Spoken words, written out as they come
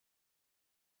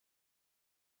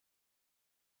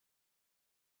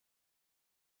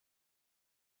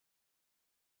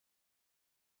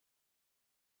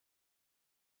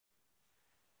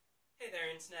Hey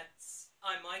there internets,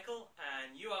 I'm Michael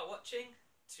and you are watching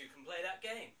Toucan Play That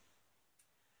Game.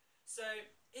 So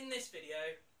in this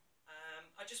video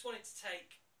I just wanted to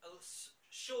take a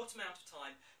short amount of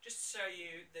time just to show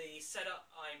you the setup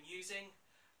I'm using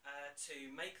to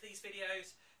make these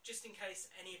videos, just in case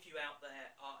any of you out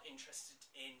there are interested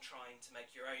in trying to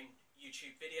make your own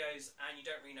YouTube videos and you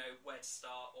don't really know where to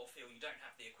start or feel you don't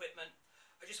have the equipment.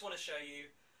 I just want to show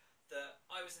you that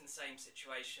I was in the same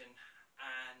situation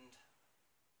and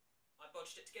I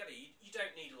bodged it together. You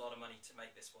don't need a lot of money to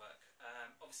make this work.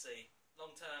 Obviously,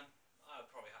 long term, I would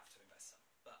probably have to invest some.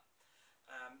 But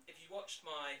if you watched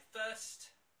my first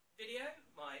video,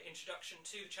 my introduction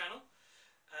to the channel,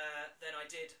 then I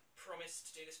did promise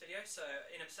to do this video. So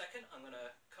in a second, I'm going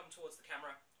to come towards the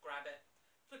camera, grab it,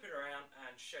 flip it around,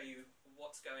 and show you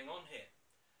what's going on here.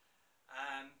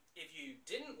 If you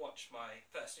didn't watch my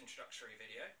first introductory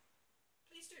video,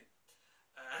 please do.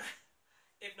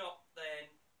 If not, then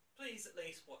please at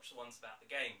least watch the ones about the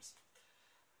games.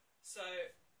 So,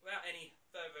 without any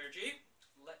further ado,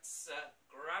 let's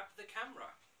grab the camera.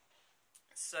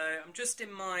 So, I'm just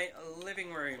in my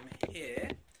living room here.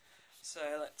 So,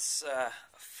 let's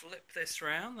flip this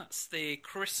round. That's the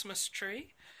Christmas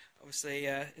tree. Obviously,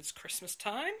 it's Christmas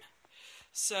time.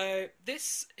 So,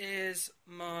 this is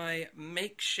my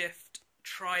makeshift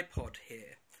tripod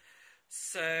here.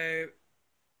 So,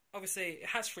 obviously, it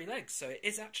has 3 legs, so it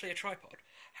is actually a tripod.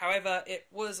 However, it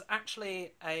was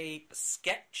actually a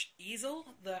sketch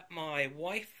easel that my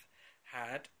wife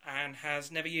had and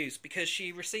has never used because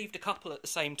she received a couple at the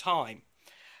same time.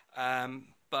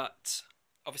 But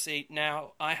obviously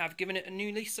now I have given it a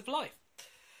new lease of life.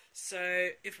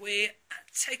 So if we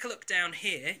take a look down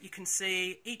here, you can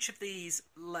see each of these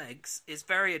legs is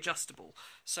very adjustable.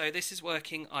 So this is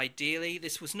working ideally.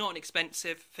 This was not an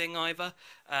expensive thing either.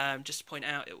 Just to point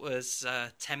out, it was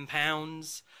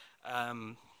 £10.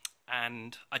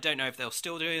 And I don't know if they'll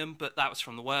still do them, but that was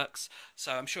from the works.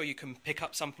 So I'm sure you can pick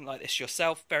up something like this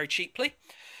yourself very cheaply.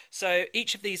 So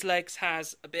each of these legs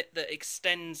has a bit that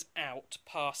extends out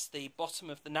past the bottom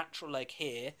of the natural leg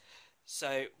here.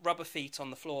 So rubber feet on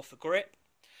the floor for grip,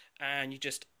 and you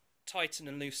just tighten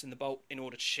and loosen the bolt in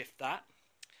order to shift that.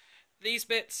 These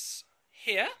bits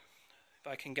here, if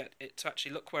I can get it to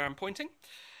actually look where I'm pointing,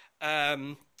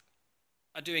 are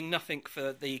doing nothing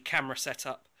for the camera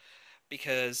setup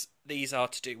because these are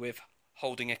to do with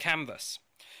holding a canvas.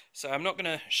 So I'm not going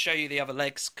to show you the other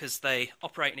legs because they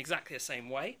operate in exactly the same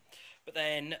way. But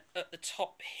then at the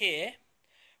top here,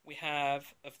 we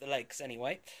have, of the legs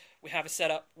anyway, we have a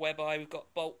setup whereby we've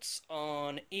got bolts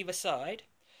on either side,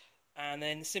 and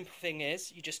then the simple thing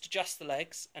is you just adjust the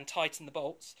legs and tighten the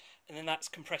bolts, and then that's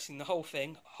compressing the whole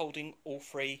thing, holding all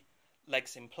 3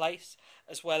 legs in place,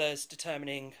 as well as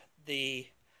determining the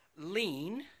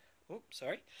lean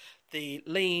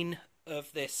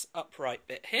of this upright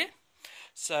bit here.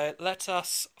 So let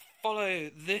us follow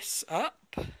this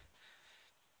up,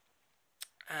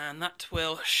 and that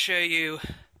will show you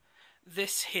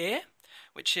this here,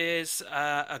 which is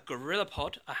a gorilla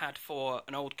pod I had for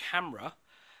an old camera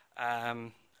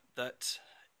that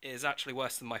is actually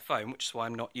worse than my phone, which is why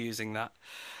I'm not using that.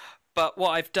 But what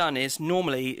I've done is,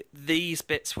 normally these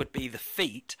bits would be the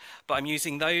feet, but I'm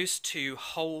using those to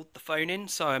hold the phone in,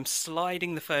 so I'm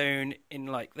sliding the phone in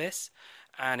like this,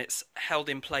 and it's held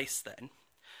in place then.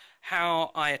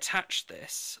 How I attach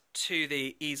this to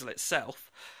the easel itself,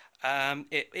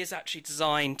 it is actually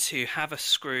designed to have a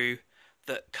screw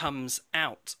that comes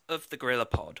out of the gorilla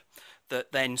pod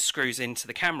that then screws into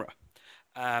the camera.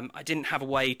 I didn't have a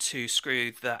way to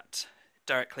screw that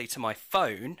directly to my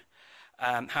phone.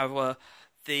 However,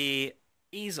 the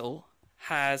easel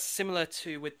has, similar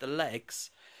to with the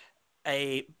legs,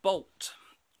 a bolt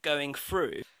going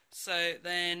through. So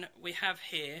then we have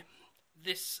here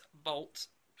this bolt,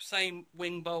 same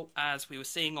wing bolt as we were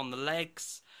seeing on the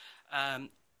legs.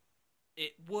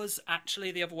 It was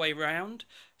actually the other way round,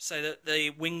 so that the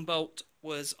wing bolt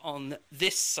was on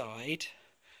this side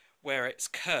where it's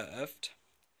curved,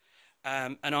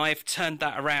 and I've turned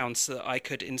that around so that I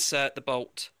could insert the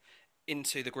bolt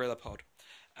into the gorilla pod.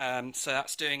 So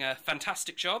that's doing a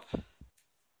fantastic job.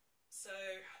 So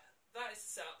that is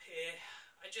the setup here.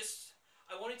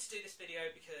 I wanted to do this video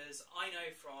because I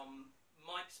know from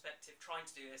my perspective, trying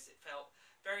to do this, it felt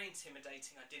very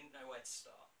intimidating. I didn't know where to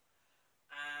start.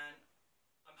 And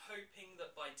I'm hoping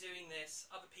that by doing this,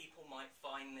 other people might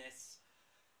find this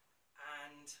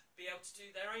and be able to do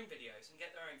their own videos and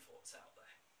get their own thoughts out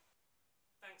there.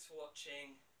 Thanks for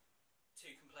watching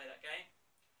Toucan Play That Game.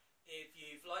 If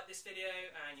you've liked this video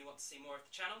and you want to see more of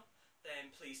the channel,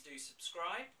 then please do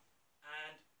subscribe.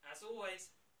 And as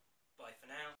always, bye for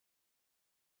now.